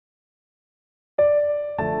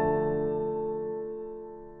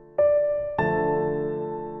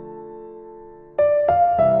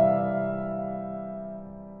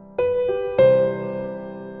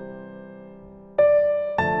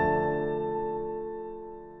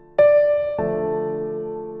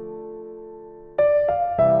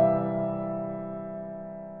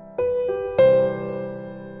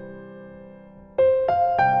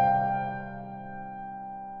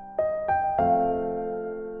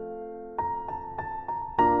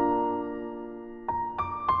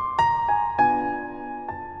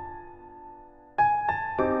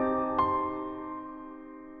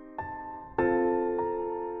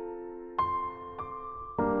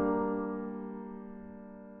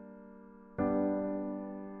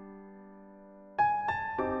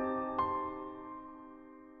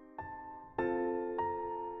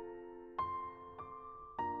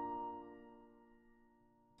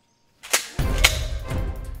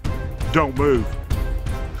Don't move.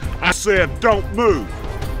 I said don't move.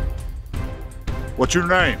 What's your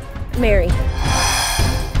name? Mary.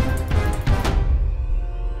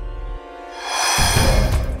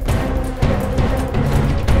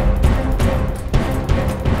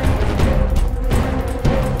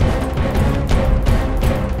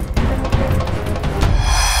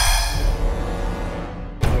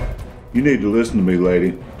 You need to listen to me,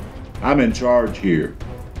 lady. I'm in charge here.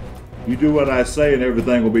 You do what I say and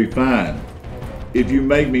everything will be fine. If you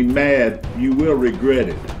make me mad, you will regret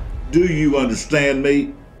it. Do you understand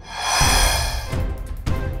me?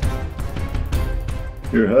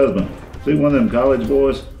 Your husband, see one of them college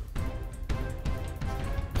boys?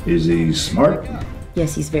 Is he smart?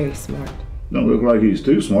 Yes, he's very smart. Don't look like he's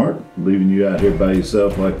too smart, leaving you out here by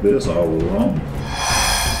yourself like this all alone.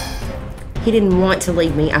 He didn't want to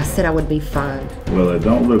leave me. I said I would be fine. Well, it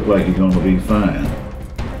don't look like you're gonna be fine.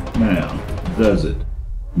 Now, does it,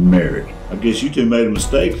 Mary? I guess you two made a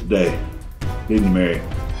mistake today, didn't you, Mary?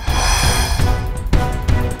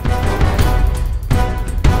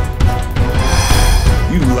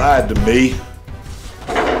 You lied to me.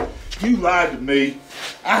 You lied to me.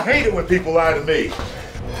 I hate it when people lie to me.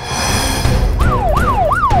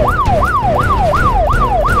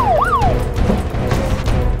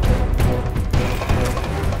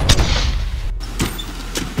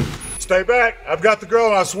 Stay back. I've got the girl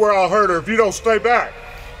and I swear I'll hurt her if you don't stay back.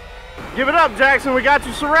 Give it up, Jackson. We got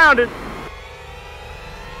you surrounded.